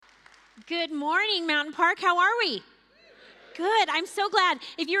Good morning, Mountain Park. How are we? Good. I'm so glad.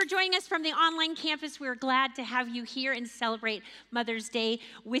 If you're joining us from the online campus, we're glad to have you here and celebrate Mother's Day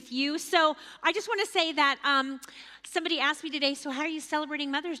with you. So I just want to say that somebody asked me today, so how are you celebrating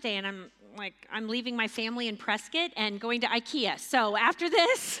Mother's Day? And I'm like, I'm leaving my family in Prescott and going to IKEA. So after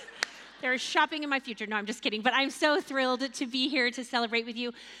this, there's shopping in my future. No, I'm just kidding. But I'm so thrilled to be here to celebrate with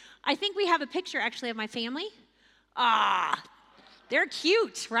you. I think we have a picture, actually, of my family. They're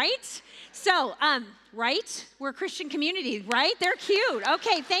cute, right? So, right? We're a Christian community, right? They're cute.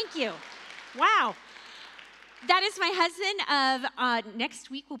 Okay, thank you. Wow. That is my husband of, next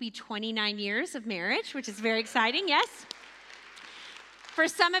week will be 29 years of marriage, which is very exciting, yes? For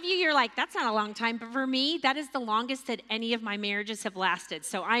some of you, you're like, that's not a long time, but for me, that is the longest that any of my marriages have lasted.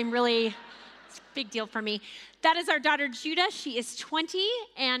 So it's a big deal for me. That is our daughter, Judah. She is 20,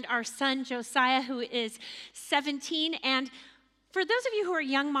 and our son, Josiah, who is 17, and for those of you who are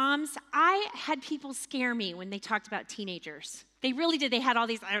young moms, I had people scare me when they talked about teenagers. They really did. They had all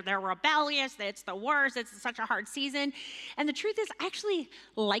these, they're rebellious, it's the worst, it's such a hard season. And the truth is, I actually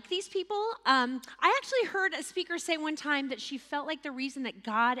like these people. I actually heard a speaker say one time that she felt like the reason that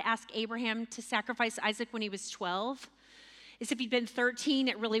God asked Abraham to sacrifice Isaac when he was 12 is if he'd been 13,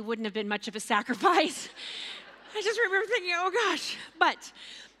 it really wouldn't have been much of a sacrifice. I just remember thinking, oh gosh,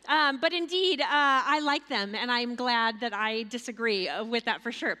 But indeed, I like them, and I'm glad that I disagree with that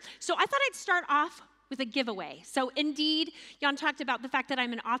for sure. So I thought I'd start off with a giveaway. So indeed, Jan talked about the fact that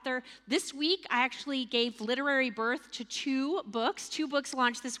I'm an author. This week, I actually gave literary birth to two books. Two books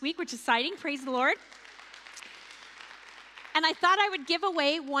launched this week, which is exciting. Praise the Lord. And I thought I would give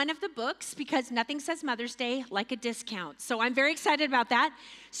away one of the books because nothing says Mother's Day like a discount. So I'm very excited about that.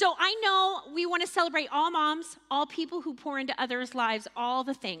 So I know we want to celebrate all moms, all people who pour into others' lives, all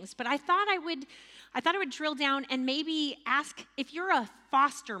the things. But I thought I would drill down and maybe ask, if you're a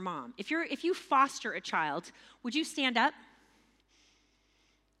foster mom, if you foster a child, would you stand up?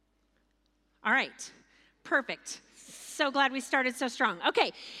 All right. Perfect. So glad we started so strong.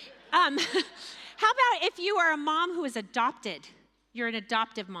 Okay. How about if you are a mom who is adopted? You're an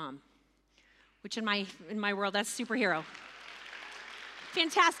adoptive mom, which in my world, that's superhero.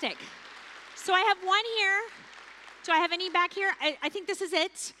 Fantastic. So I have one here. Do I have any back here? I think this is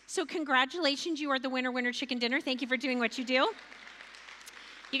it. So congratulations, you are the winner chicken dinner. Thank you for doing what you do.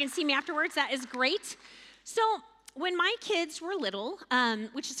 You can see me afterwards. That is great. So when my kids were little,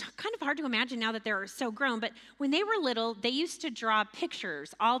 which is kind of hard to imagine now that they're so grown, but when they were little, they used to draw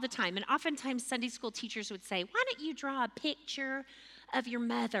pictures all the time. And oftentimes Sunday school teachers would say, why don't you draw a picture of your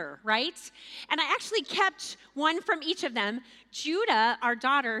mother, right? And I actually kept one from each of them. Judah, our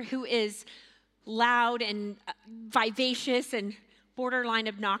daughter, who is loud and vivacious and borderline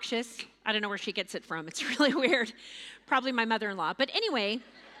obnoxious. I don't know where she gets it from. It's really weird. Probably my mother-in-law. But anyway,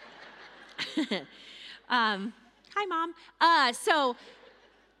 hi, Mom.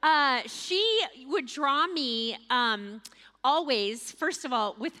 She would draw me always, first of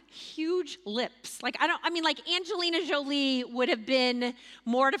all, with huge lips. Like Angelina Jolie would have been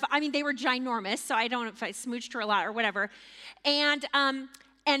mortified. I mean, they were ginormous, so I don't know if I smooched her a lot or whatever. And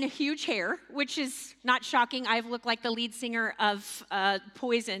huge hair, which is not shocking. I've looked like the lead singer of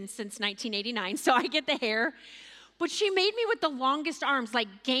Poison since 1989, so I get the hair. But she made me with the longest arms, like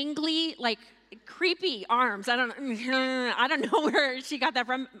gangly, like creepy arms. I don't know where she got that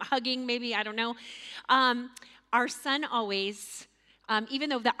from. Hugging, maybe, I don't know. Our son always, even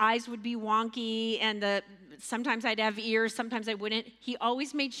though the eyes would be wonky and sometimes I'd have ears, sometimes I wouldn't, he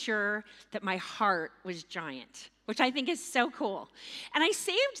always made sure that my heart was giant, which I think is so cool. And I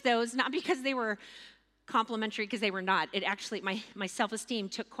saved those not because they were complimentary, because they were not. It actually, my self-esteem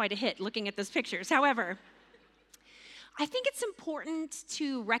took quite a hit looking at those pictures. However, I think it's important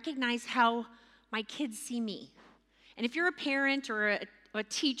to recognize how my kids see me. And if you're a parent or a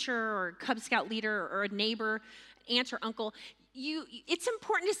teacher or a Cub Scout leader or a neighbor, aunt or uncle, it's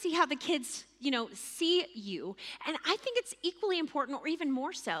important to see how the kids, see you. And I think it's equally important, or even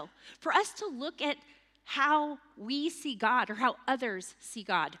more so, for us to look at how we see God or how others see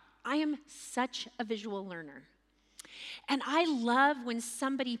God. I am such a visual learner. And I love when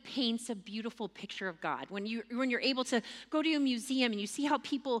somebody paints a beautiful picture of God. When you're able to go to a museum and you see how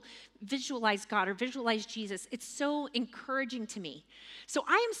people visualize God or visualize Jesus, it's so encouraging to me. So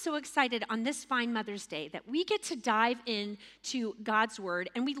I am so excited on this fine Mother's Day that we get to dive into God's Word,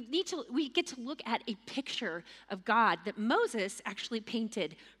 and we get to look at a picture of God that Moses actually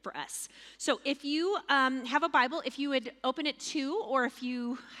painted for us. So if you have a Bible, if you would open it to, or if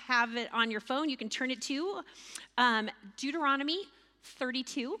you have it on your phone, you can turn it to Deuteronomy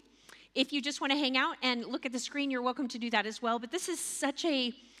 32. If you just want to hang out and look at the screen, you're welcome to do that as well. But this is such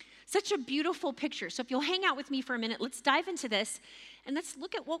a Such a beautiful picture. So if you'll hang out with me for a minute, let's dive into this and let's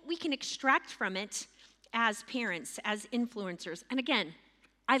look at what we can extract from it as parents, as influencers. And again,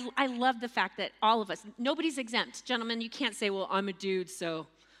 I love the fact that all of us, nobody's exempt. Gentlemen, you can't say, well, I'm a dude, so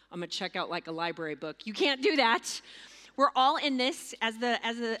I'm gonna check out like a library book. You can't do that. We're all in this as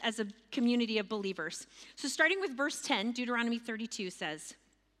a community of believers. So starting with verse 10, Deuteronomy 32 says,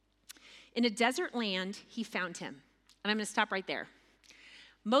 in a desert land, he found him. And I'm gonna stop right there.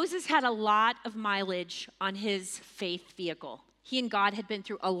 Moses had a lot of mileage on his faith vehicle. He and God had been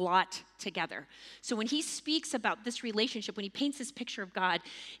through a lot together. So when he speaks about this relationship, when he paints this picture of God,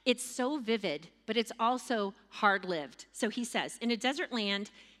 it's so vivid, but it's also hard-lived. So he says, in a desert land,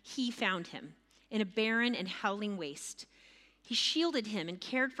 he found him, in a barren and howling waste. He shielded him and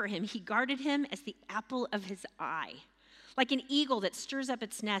cared for him. He guarded him as the apple of his eye, like an eagle that stirs up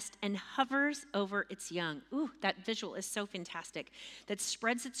its nest and hovers over its young. Ooh, that visual is so fantastic. That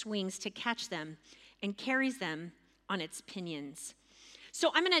spreads its wings to catch them and carries them on its pinions. So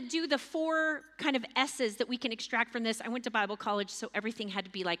I'm going to do the 4 kind of S's that we can extract from this. I went to Bible college, so everything had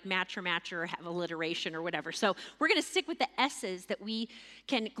to be like match or have alliteration or whatever. So we're going to stick with the S's that we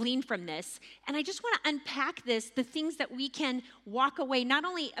can glean from this. And I just want to unpack this, the things that we can walk away, not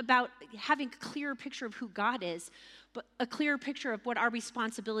only about having a clearer picture of who God is, but a clearer picture of what our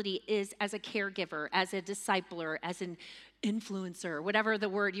responsibility is as a caregiver, as a discipler, as an influencer, whatever the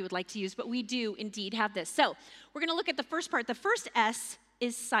word you would like to use, but we do indeed have this. So we're going to look at the first part. The first S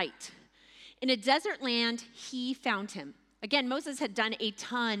is sight. In a desert land, he found him. Again, Moses had done a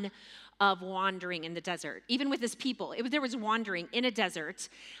ton of wandering in the desert, even with his people. There was wandering in a desert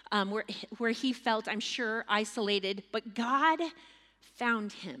where he felt, I'm sure, isolated, but God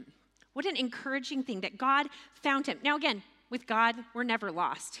found him. What an encouraging thing that God found him. Now again, with God, we're never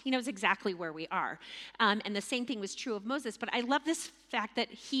lost. He knows exactly where we are. And the same thing was true of Moses. But I love this fact that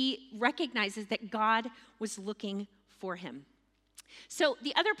he recognizes that God was looking for him. So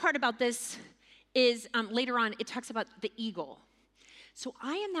the other part about this is later on, it talks about the eagle. So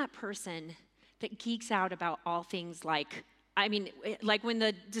I am that person that geeks out about all things like when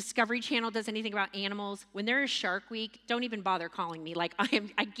the Discovery Channel does anything about animals, when there is Shark Week, don't even bother calling me. Like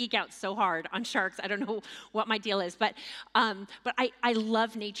I geek out so hard on sharks. I don't know what my deal is, but I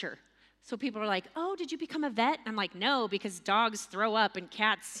love nature. So people are like, oh, did you become a vet? I'm like, no, because dogs throw up and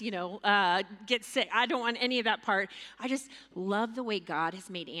cats, get sick. I don't want any of that part. I just love the way God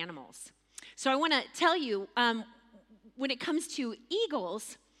has made animals. So I want to tell you, when it comes to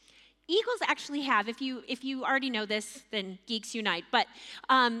eagles actually have, if you already know this, then geeks unite, but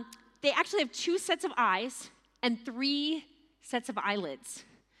they actually have 2 sets of eyes and 3 sets of eyelids.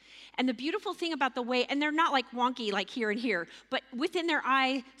 And the beautiful thing about the way, and they're not like wonky like here and here, but within their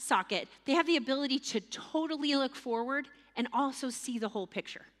eye socket, they have the ability to totally look forward and also see the whole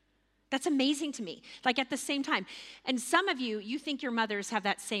picture. That's amazing to me, like at the same time. And some of you think your mothers have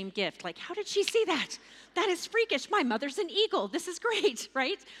that same gift. Like, how did she see that? That is freakish. My mother's an eagle. This is great,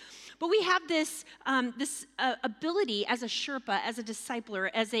 right? But we have this ability as a Sherpa, as a discipler,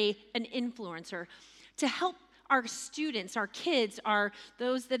 as an influencer, to help our students, our kids,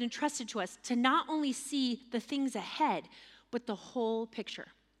 those that entrusted to us, to not only see the things ahead, but the whole picture.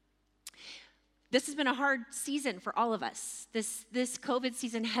 This has been a hard season for all of us. This COVID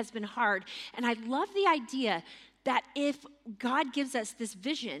season has been hard. And I love the idea that if God gives us this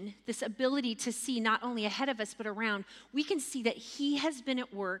vision, this ability to see not only ahead of us, but around, we can see that he has been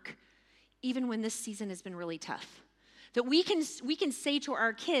at work even when this season has been really tough. That we can say to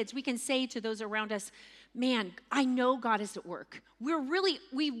our kids, we can say to those around us, man, I know God is at work.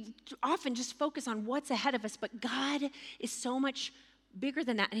 We often just focus on what's ahead of us, but God is so much bigger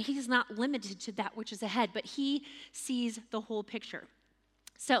than that, and he's not limited to that which is ahead, but he sees the whole picture.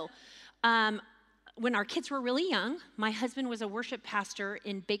 So, when our kids were really young, my husband was a worship pastor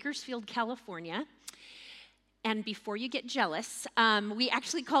in Bakersfield, California. And before you get jealous, we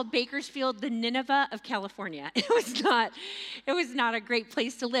actually called Bakersfield the Nineveh of California. It was not a great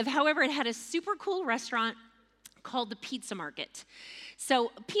place to live. However, it had a super cool restaurant called the Pizza Market.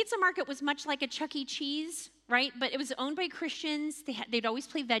 So Pizza Market was much like a Chuck E. Cheese, right? But it was owned by Christians. They'd always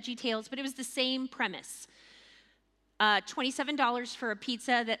play Veggie Tales, but it was the same premise. $27 for a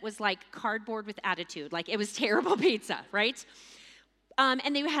pizza that was like cardboard with attitude. Like it was terrible pizza, right?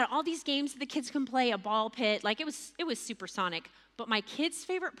 And they had all these games that the kids can play, a ball pit. Like it was supersonic. But my kids'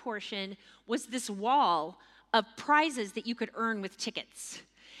 favorite portion was this wall of prizes that you could earn with tickets.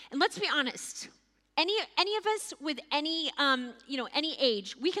 And let's be honest, any of us with any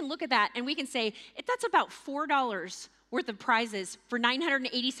age, we can look at that and we can say, that's about $4 worth of prizes for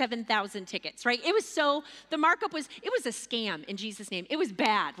 987,000 tickets, right? The markup was, it was a scam in Jesus' name. It was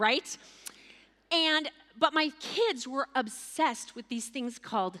bad, right? But my kids were obsessed with these things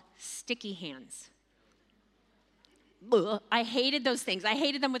called sticky hands. Ugh, I hated those things. I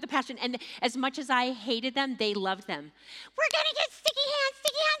hated them with a passion. And as much as I hated them, they loved them. We're going to get sticky hands.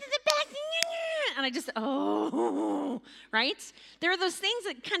 Sticky hands is the best. And I just, right? There are those things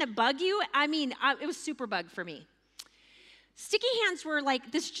that kind of bug you. I mean, it was super bug for me. Sticky hands were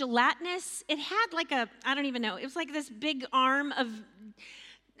like this gelatinous. It had like I don't even know. It was like this big arm of,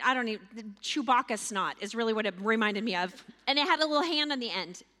 Chewbacca snot is really what it reminded me of. And it had a little hand on the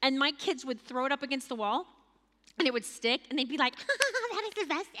end. And my kids would throw it up against the wall. And it would stick, and they'd be like, that is the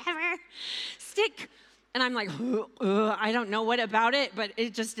best ever. Stick. And I'm like, I don't know what about it, but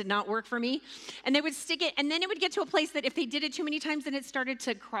it just did not work for me. And they would stick it, and then it would get to a place that if they did it too many times, then it started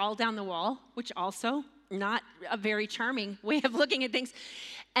to crawl down the wall, which also not a very charming way of looking at things.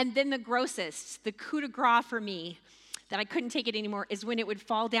 And then the grossest, the coup de grace for me, that I couldn't take it anymore, is when it would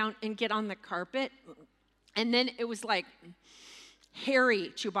fall down and get on the carpet. And then it was like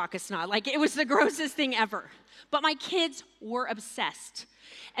hairy Chewbacca snot. Like, it was the grossest thing ever. But my kids were obsessed.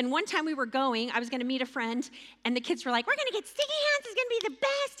 And one time I was going to meet a friend, and the kids were like, we're going to get sticky hands, it's going to be the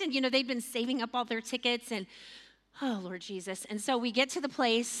best. And, they'd been saving up all their tickets, and, oh, Lord Jesus. And so we get to the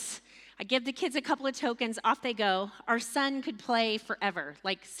place, I give the kids a couple of tokens, off they go. Our son could play forever.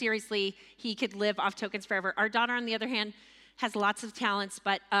 Like, seriously, he could live off tokens forever. Our daughter, on the other hand, has lots of talents,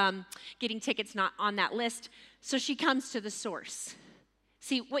 but getting tickets not on that list. So she comes to the source.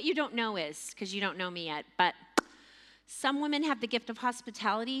 See, what you don't know is, because you don't know me yet, but some women have the gift of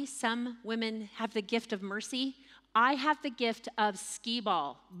hospitality. Some women have the gift of mercy. I have the gift of skee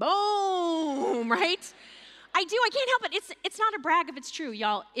ball. Boom, right? I do. I can't help it. It's not a brag if it's true,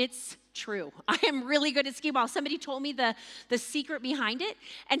 y'all. It's true. I am really good at skee ball. Somebody told me the secret behind it.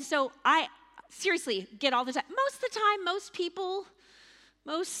 And so I seriously get all the time. Most of the time,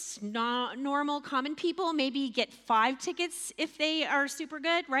 most normal, common people maybe get 5 tickets if they are super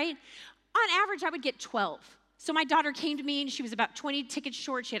good, right? On average, I would get 12. So my daughter came to me, and she was about 20 tickets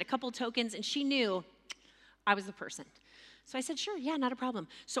short. She had a couple tokens, and she knew I was the person. So I said, sure, yeah, not a problem.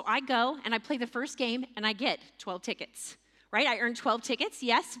 So I go, and I play the first game, and I get 12 tickets, right? I earned 12 tickets,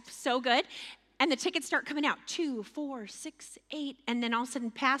 yes, so good. And the tickets start coming out, 2, 4, 6, 8, and then all of a sudden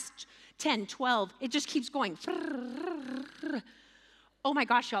past 10, 12, it just keeps going. Oh my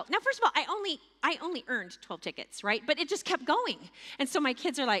gosh, y'all. Now, first of all, I only earned 12 tickets, right? But it just kept going. And so my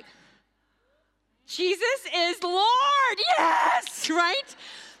kids are like, Jesus is Lord, yes, right?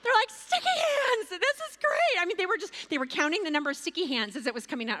 They're like, sticky hands, this is great. I mean, they were counting the number of sticky hands as it was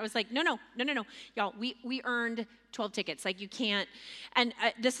coming out. I was like, no. Y'all, we earned 12 tickets. Like, you can't, and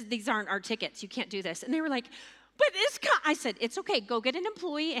these aren't our tickets. You can't do this. And they were like, but I said, it's okay. Go get an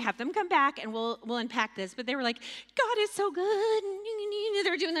employee and have them come back, and we'll unpack this. But they were like, God is so good. They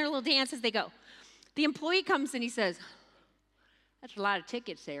were doing their little dance as they go. The employee comes and he says, that's a lot of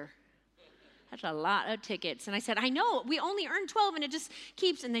tickets there. That's a lot of tickets. And I said, I know, we only earned 12, and it just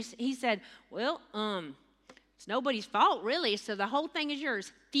keeps. And he said, well, it's nobody's fault, really, so the whole thing is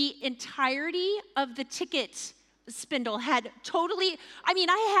yours. The entirety of the ticket spindle had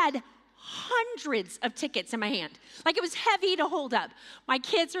I had hundreds of tickets in my hand. Like, it was heavy to hold up. My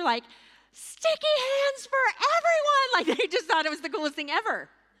kids are like, sticky hands for everyone. Like, they just thought it was the coolest thing ever.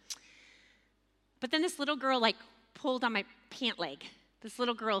 But then this little girl, pulled on my pant leg. This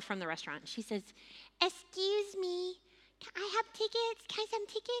little girl from the restaurant. She says, excuse me, can I have tickets? Can I have some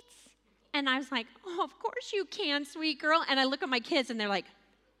tickets? And I was like, oh, of course you can, sweet girl. And I look at my kids, and they're like,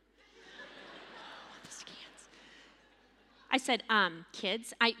 I said,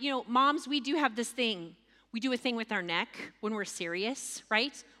 kids, moms, we do have this thing. We do a thing with our neck when we're serious,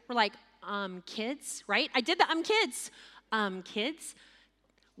 right? We're like, kids, right? I did the kids. Kids,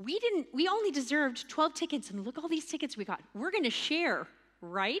 we only deserved 12 tickets, and look all these tickets we got. We're going to share,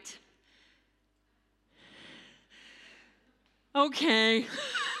 right? Okay.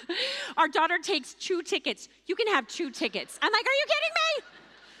 Our daughter takes 2 tickets. You can have 2 tickets. I'm like, are you kidding me?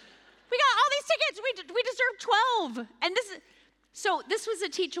 We got all these tickets. We deserve 12. And this was a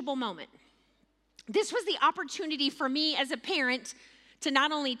teachable moment. This was the opportunity for me as a parent to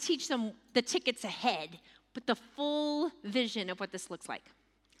not only teach them the tickets ahead, but the full vision of what this looks like.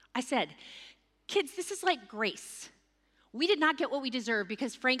 I said, kids, this is like grace. We did not get what we deserve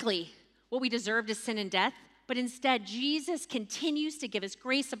because, frankly, what we deserved is sin and death. But instead, Jesus continues to give us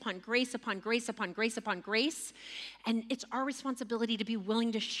grace upon grace upon grace upon grace upon grace. And it's our responsibility to be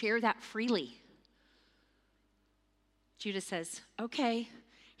willing to share that freely. Judas says, okay,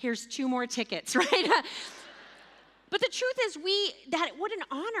 here's 2 more tickets, right? But the truth is what an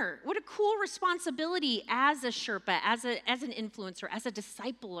honor, what a cool responsibility as a Sherpa, as an influencer, as a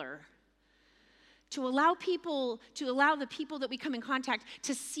discipler, to allow the people that we come in contact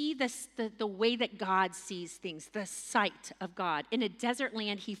to see the way that God sees things, the sight of God. In a desert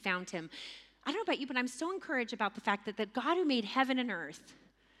land, he found him. I don't know about you, but I'm so encouraged about the fact that the God who made heaven and earth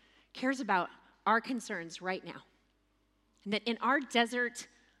cares about our concerns right now. And that in our desert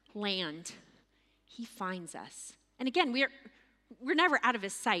land, he finds us. And again, we're never out of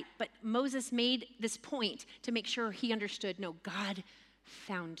his sight, but Moses made this point to make sure he understood, no, God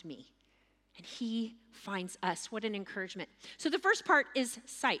found me. And he finds us. What an encouragement. So the first part is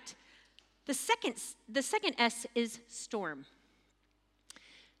sight. The second S is storm.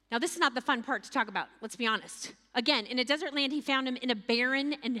 Now, this is not the fun part to talk about, let's be honest. Again, in a desert land, he found him in a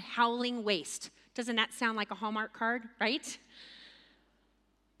barren and howling waste. Doesn't that sound like a Hallmark card, right?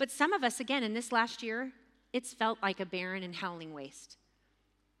 But some of us, again, in this last year, it's felt like a barren and howling waste.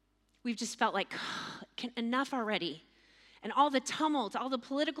 We've just felt like, enough already. And all the tumult, all the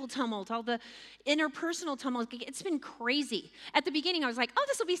political tumult, all the interpersonal tumult, it's been crazy. At the beginning, I was like, oh,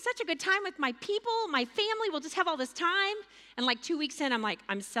 this will be such a good time with my people, my family. We'll just have all this time. And like 2 weeks in, I'm like,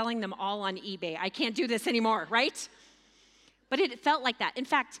 I'm selling them all on eBay. I can't do this anymore, right? But it felt like that. In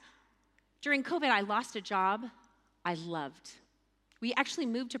fact, during COVID, I lost a job I loved. We actually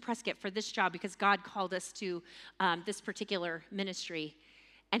moved to Prescott for this job because God called us to this particular ministry.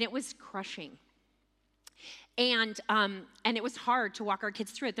 And it was crushing. And it was hard to walk our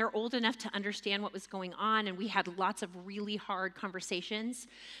kids through it. They're old enough to understand what was going on, and we had lots of really hard conversations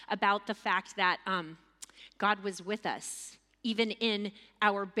about the fact that God was with us, even in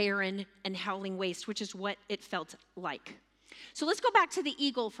our barren and howling waste, which is what it felt like. So let's go back to the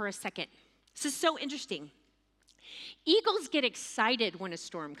eagle for a second. This is so interesting. Eagles get excited when a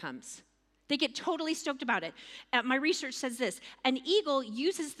storm comes. They get totally stoked about it. My research says this: an eagle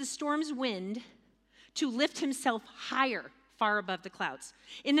uses the storm's wind to lift himself higher, far above the clouds.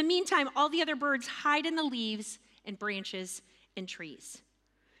 In the meantime, all the other birds hide in the leaves and branches and trees.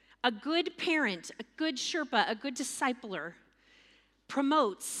 A good parent, a good Sherpa, a good discipler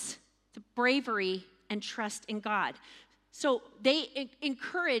promotes the bravery and trust in God. So they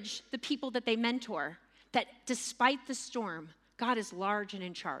encourage the people that they mentor that despite the storm, God is large and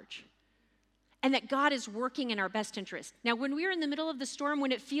in charge. And that God is working in our best interest. Now, when we're in the middle of the storm,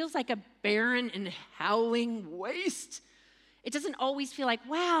 when it feels like a barren and howling waste, it doesn't always feel like,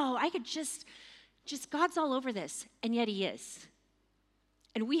 wow, I could just God's all over this. And yet he is.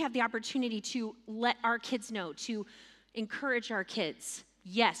 And we have the opportunity to let our kids know, to encourage our kids.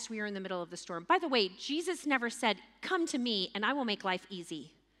 Yes, we are in the middle of the storm. By the way, Jesus never said, come to me and I will make life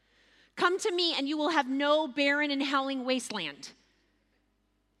easy. Come to me and you will have no barren and howling wasteland.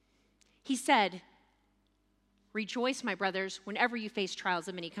 He said, rejoice, my brothers, whenever you face trials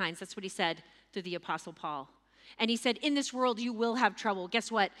of many kinds. That's what he said through the Apostle Paul. And he said, in this world you will have trouble.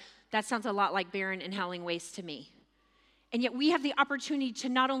 Guess what? That sounds a lot like barren and howling waste to me. And yet we have the opportunity to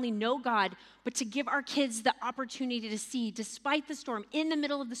not only know God, but to give our kids the opportunity to see, despite the storm, in the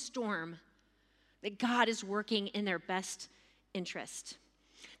middle of the storm, that God is working in their best interest.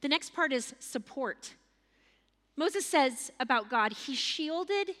 The next part is support. Moses says about God, he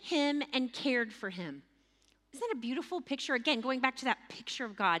shielded him and cared for him. Isn't that a beautiful picture? Again, going back to that picture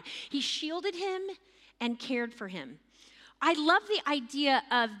of God. He shielded him and cared for him. I love the idea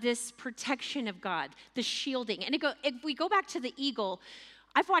of this protection of God, the shielding. And if we go back to the eagle,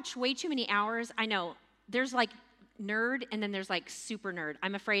 I've watched way too many hours. I know, there's like nerd and then there's like super nerd.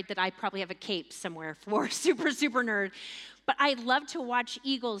 I'm afraid that I probably have a cape somewhere for super nerd. But I love to watch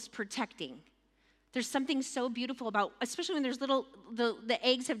eagles protecting. There's something so beautiful about, especially when there's the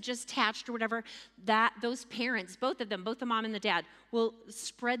eggs have just hatched or whatever, that those parents, both of them, both the mom and the dad, will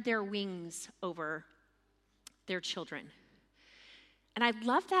spread their wings over their children. And I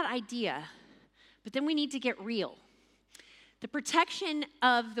love that idea, but then we need to get real. The protection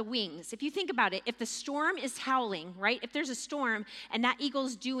of the wings. If you think about it, if the storm is howling, right? If there's a storm and that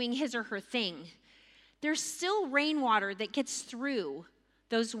eagle's doing his or her thing, there's still rainwater that gets through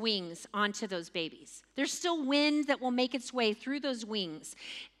those wings onto those babies. There's still wind that will make its way through those wings.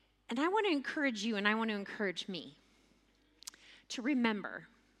 And I want to encourage you and I want to encourage me to remember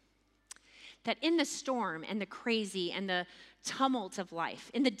that in the storm and the crazy and the tumult of life,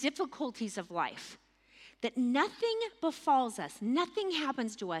 in the difficulties of life, that nothing befalls us, nothing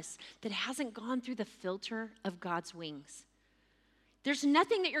happens to us that hasn't gone through the filter of God's wings. There's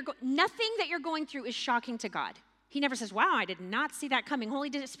nothing that you're going through is shocking to God. He never says, wow, I did not see that coming.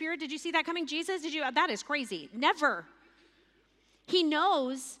 Holy Spirit, did you see that coming? Jesus, that is crazy. Never. He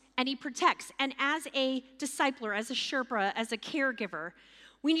knows and he protects. And as a discipler, as a Sherpa, as a caregiver,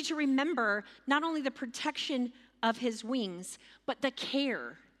 we need to remember not only the protection of his wings, but the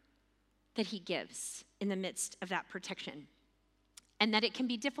care that he gives in the midst of that protection, and that it can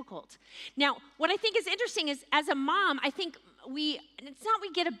be difficult. Now, what I think is interesting is, as a mom, I think it's not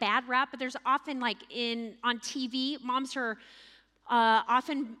we get a bad rap, but there's often, like on TV, moms are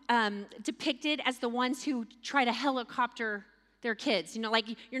often depicted as the ones who try to helicopter their kids. You know, like,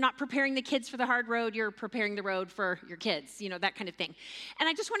 you're not preparing the kids for the hard road, you're preparing the road for your kids, you know, that kind of thing. And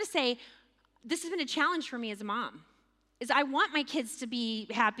I just want to say, this has been a challenge for me as a mom. Is I want my kids to be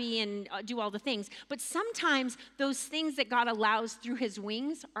happy and do all the things, but sometimes those things that God allows through his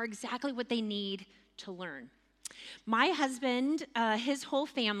wings are exactly what they need to learn. My husband, his whole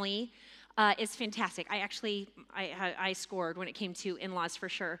family is fantastic. I scored when it came to in-laws for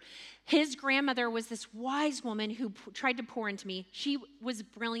sure. His grandmother was this wise woman who tried to pour into me. She was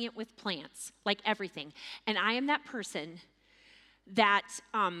brilliant with plants, like everything. And I am that person that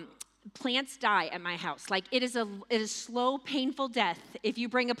plants die at my house. Like, it is slow, painful death if you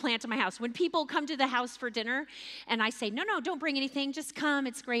bring a plant to my house. When people come to the house for dinner and I say, no, don't bring anything, just come,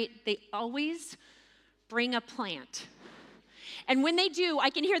 it's great, they always bring a plant. And when they do,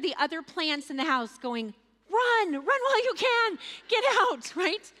 I can hear the other plants in the house going, run while you can, get out,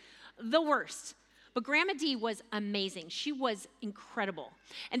 right? The worst. But Grandma Dee was amazing. She was incredible.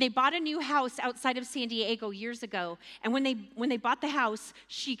 And they bought a new house outside of San Diego years ago. And when they bought the house,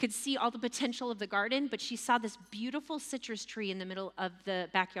 she could see all the potential of the garden, but she saw this beautiful citrus tree in the middle of the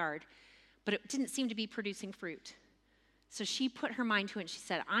backyard, but it didn't seem to be producing fruit. So she put her mind to it, and she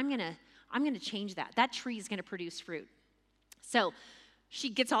said, I'm gonna change that. That tree is gonna produce fruit. So she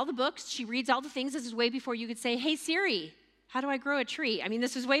gets all the books, she reads all the things. This is way before you could say, hey Siri, how do I grow a tree? I mean,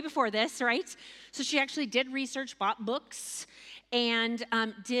 this was way before this, right? So she actually did research, bought books, and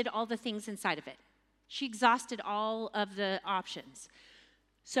did all the things inside of it. She exhausted all of the options.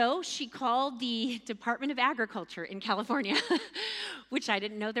 So she called the Department of Agriculture in California, which I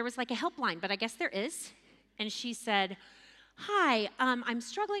didn't know there was like a helpline, but I guess there is. And she said, hi, I'm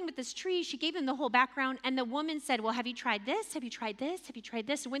struggling with this tree. She gave him the whole background, and the woman said, well, have you tried this? Have you tried this? Have you tried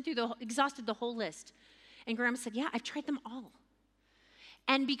this? And went through exhausted the whole list. And Grandma said, yeah, I've tried them all.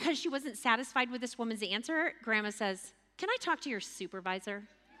 And because she wasn't satisfied with this woman's answer, Grandma says, can I talk to your supervisor?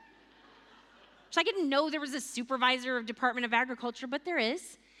 So I didn't know there was a supervisor of Department of Agriculture, but there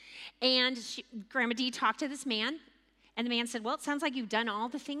is. And Grandma Dee talked to this man, and the man said, well, it sounds like you've done all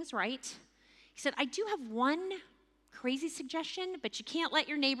the things right. He said, I do have one crazy suggestion, but you can't let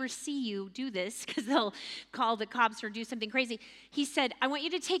your neighbors see you do this because they'll call the cops or do something crazy. He said, I want you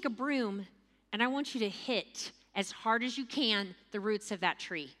to take a broom, and I want you to hit as hard as you can the roots of that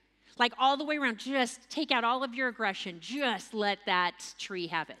tree. Like, all the way around, just take out all of your aggression. Just let that tree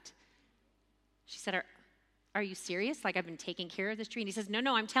have it. She said, are you serious? Like, I've been taking care of this tree? And he says,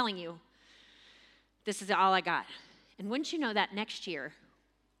 no, I'm telling you. This is all I got. And wouldn't you know that next year,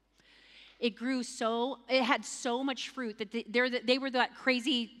 it had so much fruit that they were that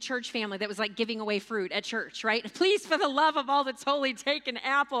crazy church family that was like giving away fruit at church, right? Please, for the love of all that's holy, take an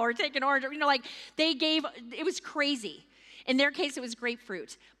apple or take an orange. You know, like, it was crazy. In their case, it was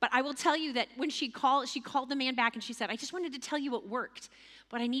grapefruit. But I will tell you that when she called the man back and she said, I just wanted to tell you it worked,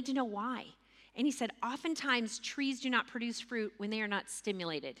 but I need to know why. And he said, oftentimes trees do not produce fruit when they are not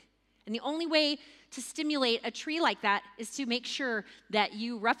stimulated. And the only way to stimulate a tree like that is to make sure that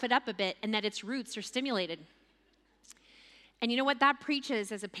you rough it up a bit and that its roots are stimulated. And you know what? That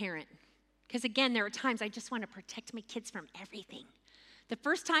preaches as a parent. Because again, there are times I just want to protect my kids from everything. The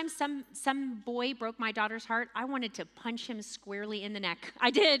first time some boy broke my daughter's heart, I wanted to punch him squarely in the neck. I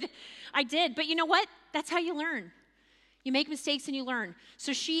did. But you know what? That's how you learn. You make mistakes and you learn.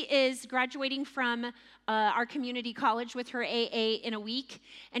 So she is graduating from our community college with her AA in a week,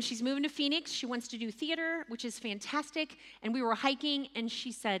 and she's moving to Phoenix. She wants to do theater, which is fantastic. And we were hiking, and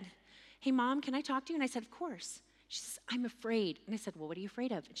she said, hey, Mom, can I talk to you? And I said, of course. She says, I'm afraid. And I said, well, what are you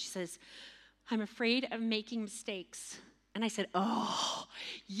afraid of? And she says, I'm afraid of making mistakes. And I said, oh,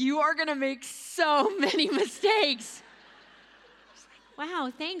 you are going to make so many mistakes.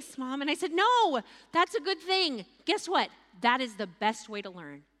 Wow, thanks, Mom. And I said, no, that's a good thing. Guess what? That is the best way to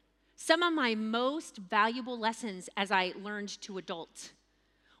learn. Some of my most valuable lessons as I learned to adult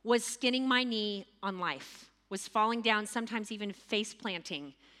was skinning my knee on life, was falling down, sometimes even face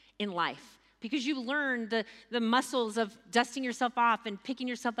planting in life. Because you learn the muscles of dusting yourself off and picking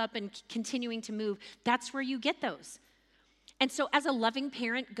yourself up and continuing to move. That's where you get those. And so as a loving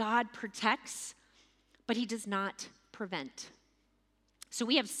parent, God protects, but he does not prevent. So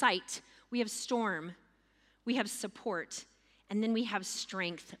we have sight, we have storm, we have support, And then we have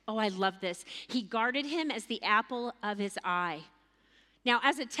strength. Oh, I love this. He guarded him as the apple of his eye. Now,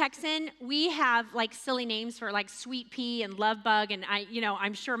 as a Texan, we have like silly names for like sweet pea and love bug, and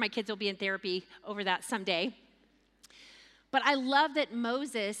I'm sure my kids will be in therapy over that someday. But I love that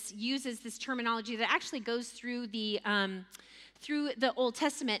Moses uses this terminology that actually goes through the Old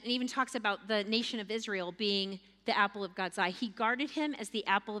Testament and even talks about the nation of Israel being the apple of God's eye. He guarded him as the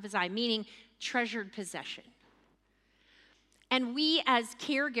apple of his eye, meaning treasured possession. And we as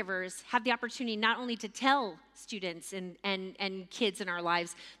caregivers have the opportunity not only to tell students and kids in our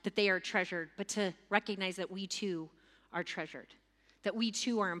lives that they are treasured, but to recognize that we too are treasured, that we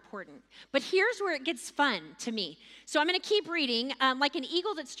too are important. But here's where it gets fun to me. So I'm going to keep reading. Like an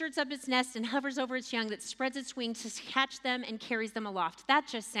eagle that stirs up its nest and hovers over its young, that spreads its wings to catch them and carries them aloft. That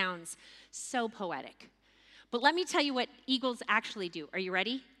just sounds so poetic. But let me tell you what eagles actually do. Are you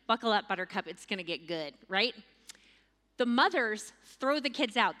ready? Buckle up, Buttercup. It's going to get good, right? The mothers throw the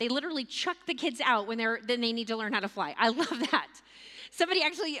kids out. They literally chuck the kids out when they need to learn how to fly. I love that. Somebody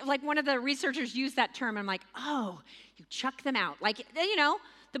actually, like one of the researchers used that term. I'm like, oh, you chuck them out. Like,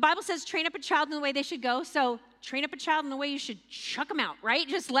 the Bible says train up a child in the way they should go. So train up a child in the way you should chuck them out, right?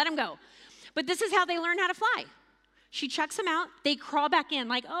 Just let them go. But this is how they learn how to fly. She chucks them out. They crawl back in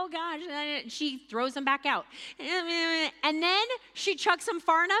like, oh gosh. She throws them back out. And then she chucks them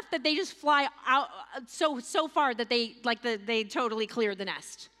far enough that they just fly out so far that they totally clear the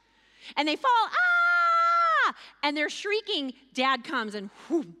nest. And they fall, and they're shrieking. Dad comes and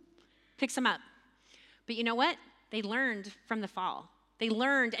picks them up. But you know what? They learned from the fall. They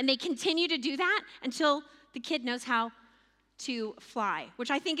learned, and they continue to do that until the kid knows how to fly,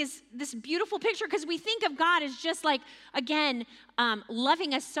 which I think is this beautiful picture, because we think of God as just like, again,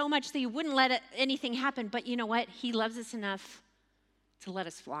 loving us so much that he wouldn't let anything happen. But you know what? He loves us enough to let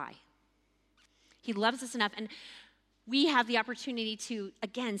us fly. He loves us enough. And we have the opportunity to,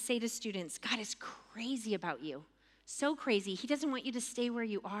 again, say to students, God is crazy about you. So crazy. He doesn't want you to stay where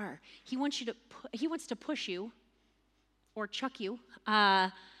you are. He wants to push you or chuck you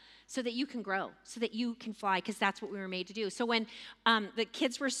so that you can grow, so that you can fly, because that's what we were made to do. So when the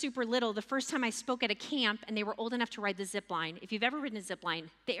kids were super little, the first time I spoke at a camp and they were old enough to ride the zip line, if you've ever ridden a zip line,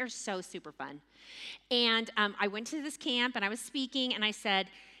 they are so super fun. And I went to this camp and I was speaking and I said,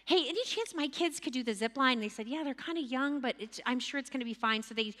 hey, any chance my kids could do the zip line? And they said, yeah, they're kind of young, but I'm sure it's going to be fine.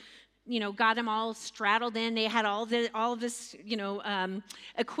 So they got them all straddled in. They had all of this,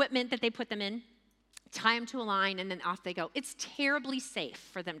 equipment that they put them in. Tie them to a line, and then off they go. It's terribly safe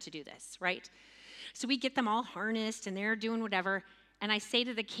for them to do this, right? So we get them all harnessed, and they're doing whatever. And I say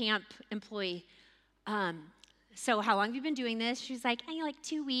to the camp employee, so how long have you been doing this? She's like, like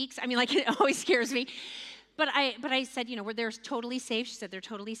 2 weeks. I mean, like, it always scares me. But I said, they're totally safe. She said, they're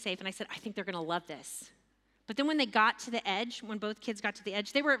totally safe. And I said, I think they're going to love this. But then when they got to the edge, when both kids got to the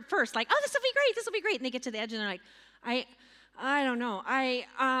edge, they were at first like, oh, this will be great. And they get to the edge, and they're like, I don't know.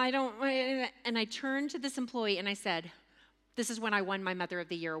 I don't. And I turned to this employee and I said, this is when I won my Mother of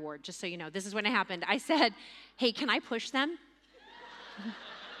the Year award, just so you know. This is when it happened. I said, hey, can I push them?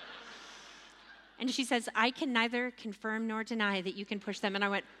 And she says, I can neither confirm nor deny that you can push them. And I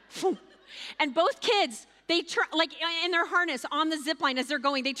went, phoom. And both kids, they turn, like in their harness on the zip line as they're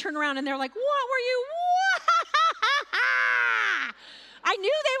going, they turn around and they're like, what were you? I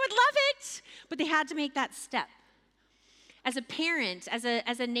knew they would love it, but they had to make that step. As a parent, as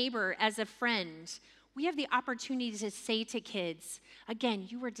a neighbor, as a friend, we have the opportunity to say to kids, again,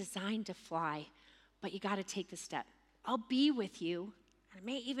 you were designed to fly, but you got to take the step. I'll be with you. I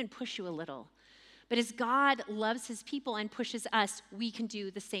may even push you a little. But as God loves his people and pushes us, we can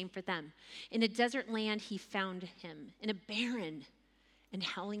do the same for them. In a desert land, he found him. In a barren and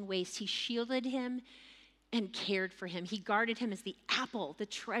howling waste, he shielded him and cared for him. He guarded him as the apple, the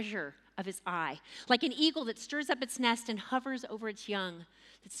treasure of his eye. Like an eagle that stirs up its nest and hovers over its young,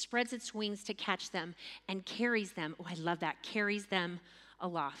 that spreads its wings to catch them and carries them. Oh, I love that. Carries them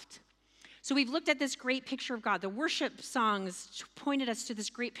aloft. So we've looked at this great picture of God. The worship songs pointed us to this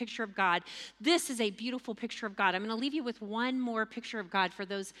great picture of God. This is a beautiful picture of God. I'm going to leave you with one more picture of God for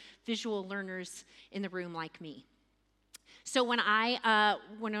those visual learners in the room like me. So when I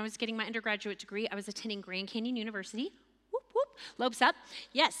was getting my undergraduate degree, I was attending Grand Canyon University. Whoop, whoop, lobes up.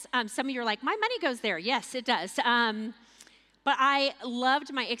 Yes, some of you are like, my money goes there. Yes, it does. But I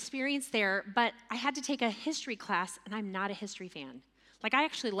loved my experience there, but I had to take a history class, and I'm not a history fan. Like, I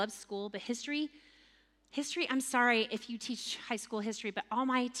actually love school, but history, I'm sorry if you teach high school history, but all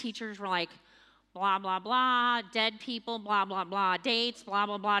my teachers were like, blah, blah, blah, dead people, blah, blah, blah, dates, blah,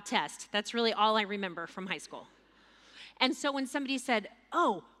 blah, blah, test. That's really all I remember from high school. And so when somebody said,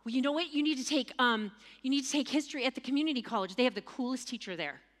 oh, well, you know what? You need to take history at the community college. They have the coolest teacher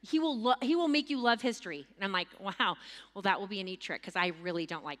there. He will make you love history. And I'm like, wow, well, that will be a neat trick because I really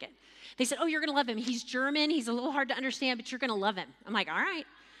don't like it. They said, oh, you're going to love him. He's German. He's a little hard to understand, but you're going to love him. I'm like, all right.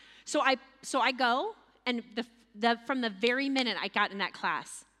 So I go, and from the very minute I got in that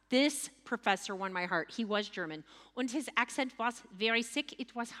class, this professor won my heart. He was German. And his accent was very thick.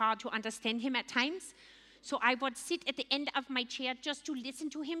 It was hard to understand him at times. So I would sit at the end of my chair just to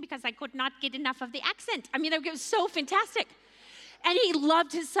listen to him because I could not get enough of the accent. I mean, it was so fantastic. And he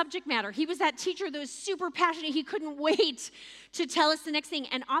loved his subject matter. He was that teacher that was super passionate. He couldn't wait to tell us the next thing.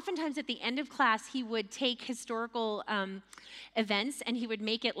 And oftentimes at the end of class, he would take historical events and he would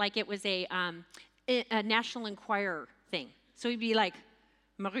make it like it was a National Enquirer thing. So he'd be like,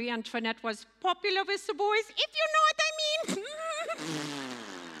 Marie Antoinette was popular with the boys, if you know what I mean.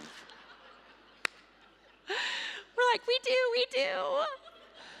 We're like, we do.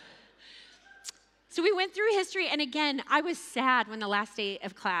 So we went through history, and again, I was sad when the last day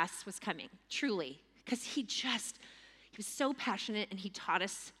of class was coming, truly, because he was so passionate, and he taught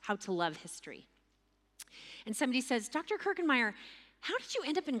us how to love history. And somebody says, Dr. Kirkenmeyer, how did you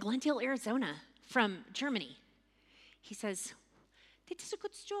end up in Glendale, Arizona from Germany? He says, that is a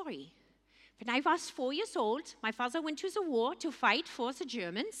good story. When I was 4 years old, my father went to the war to fight for the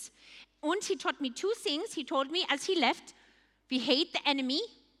Germans, and he taught me two things. He told me as he left, we hate the enemy,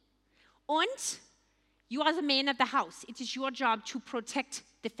 and you are the man of the house. It is your job to protect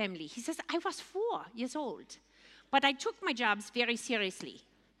the family. He says, I was 4 years old, but I took my jobs very seriously.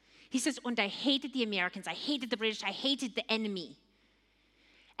 He says, and I hated the Americans, I hated the British, I hated the enemy.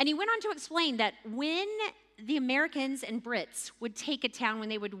 And he went on to explain that when the Americans and Brits would take a town, when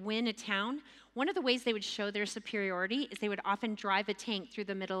they would win a town, one of the ways they would show their superiority is they would often drive a tank through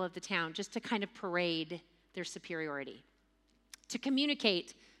the middle of the town just to kind of parade their superiority. To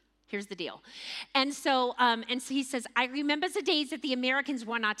communicate, here's the deal. And so he says, I remember the days that the Americans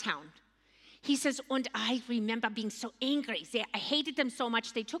won our town. He says, and I remember being so angry. I hated them so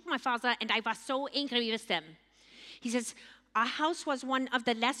much. They took my father, and I was so angry with them. He says, our house was one of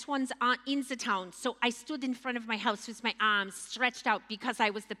the last ones in the town, so I stood in front of my house with my arms stretched out because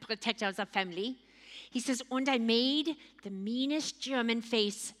I was the protector of the family. He says, and I made the meanest German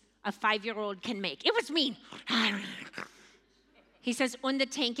face a 5-year-old can make. It was mean. He says, and the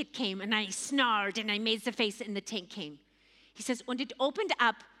tank it came, and I snarled, and I made the face, and the tank came. He says, and it opened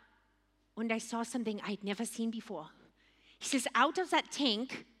up, and I saw something I'd never seen before. He says, out of that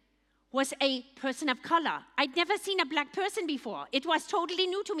tank was a person of color. I'd never seen a black person before. It was totally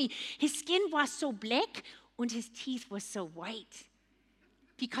new to me. His skin was so black, and his teeth were so white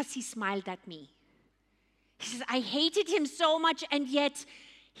because he smiled at me. He says, I hated him so much, and yet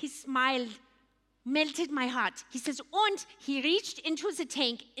his smile melted my heart. He says, and he reached into the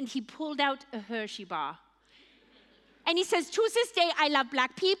tank, and he pulled out a Hershey bar. And he says, to this day, I love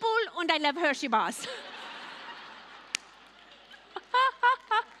black people, and I love Hershey bars.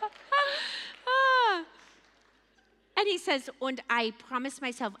 And he says, and I promised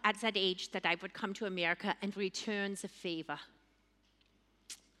myself at that age that I would come to America and return the favor.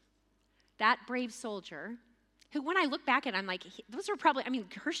 That brave soldier, who when I look back at it, I'm like, those are probably,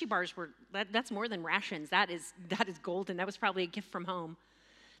 Hershey bars were, that's more than rations. That is golden. That was probably a gift from home.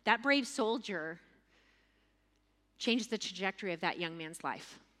 That brave soldier changed the trajectory of that young man's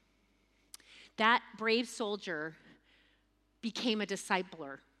life. That brave soldier became a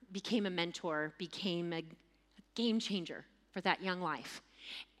discipler, became a mentor, became a game changer for that young life.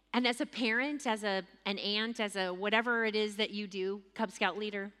 And as a parent, as an aunt, as a whatever it is that you do, Cub Scout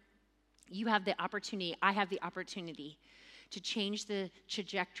leader, you have the opportunity, I have the opportunity to change the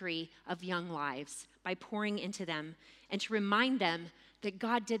trajectory of young lives by pouring into them and to remind them that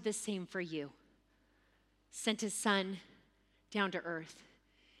God did the same for you. Sent his son down to earth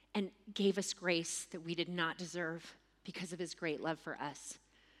and gave us grace that we did not deserve because of his great love for us.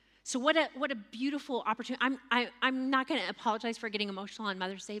 So what a beautiful opportunity. I'm not going to apologize for getting emotional on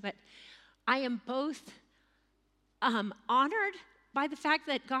Mother's Day, but I am both honored by the fact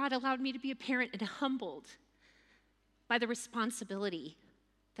that God allowed me to be a parent and humbled by the responsibility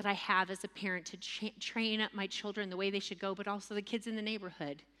that I have as a parent to train up my children the way they should go, but also the kids in the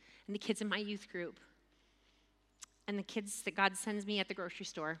neighborhood and the kids in my youth group and the kids that God sends me at the grocery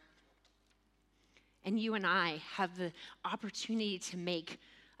store. And you and I have the opportunity to make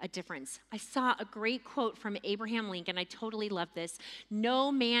a difference. I saw a great quote from Abraham Lincoln. I totally love this.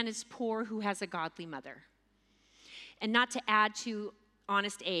 No man is poor who has a godly mother. And not to add to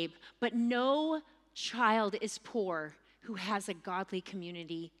Honest Abe, but no child is poor who has a godly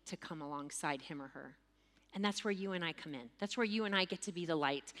community to come alongside him or her. And that's where you and I come in. That's where you and I get to be the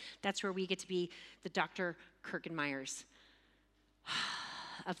light. That's where we get to be the Dr. Kirkenmeyers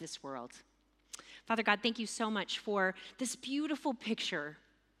of this world. Father God, thank you so much for this beautiful picture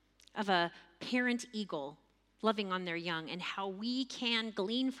of a parent eagle loving on their young and how we can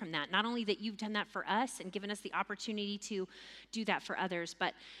glean from that. Not only that you've done that for us and given us the opportunity to do that for others,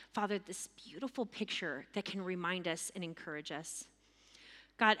 but Father, this beautiful picture that can remind us and encourage us.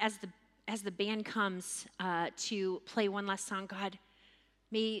 God, as the band comes to play one last song, God,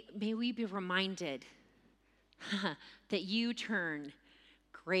 may we be reminded that you turn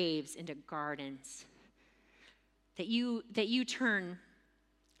graves into gardens, that you turn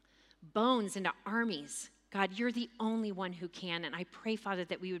bones into armies. God, you're the only one who can, and I pray, Father,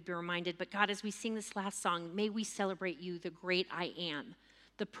 that we would be reminded. But God, as we sing this last song, may we celebrate you, the great I am,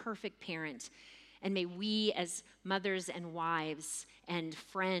 the perfect parent. And may we as mothers and wives and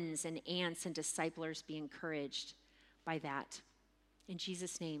friends and aunts and disciplers be encouraged by that. In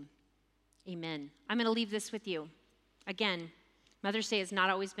Jesus' name, amen. I'm going to leave this with you. Again, Mother's Day has not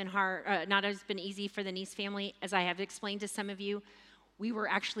always been not always been easy for the Neese family. As I have explained to some of you, we were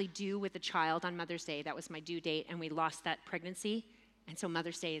actually due with a child on Mother's Day. That was my due date, and we lost that pregnancy. And so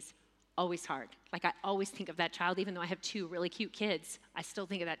Mother's Day is always hard. Like, I always think of that child, even though I have 2 really cute kids. I still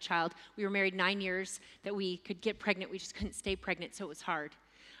think of that child. We were married 9 years, that we could get pregnant. We just couldn't stay pregnant, so it was hard.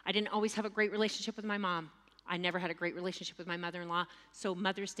 I didn't always have a great relationship with my mom. I never had a great relationship with my mother-in-law, so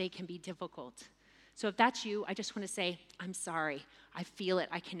Mother's Day can be difficult. So if that's you, I just want to say, I'm sorry. I feel it.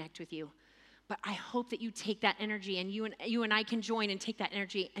 I connect with you. But I hope that you take that energy, and you and I can join and take that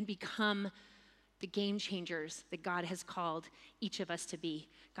energy and become the game changers that God has called each of us to be.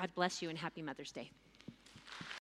 God bless you, and happy Mother's Day.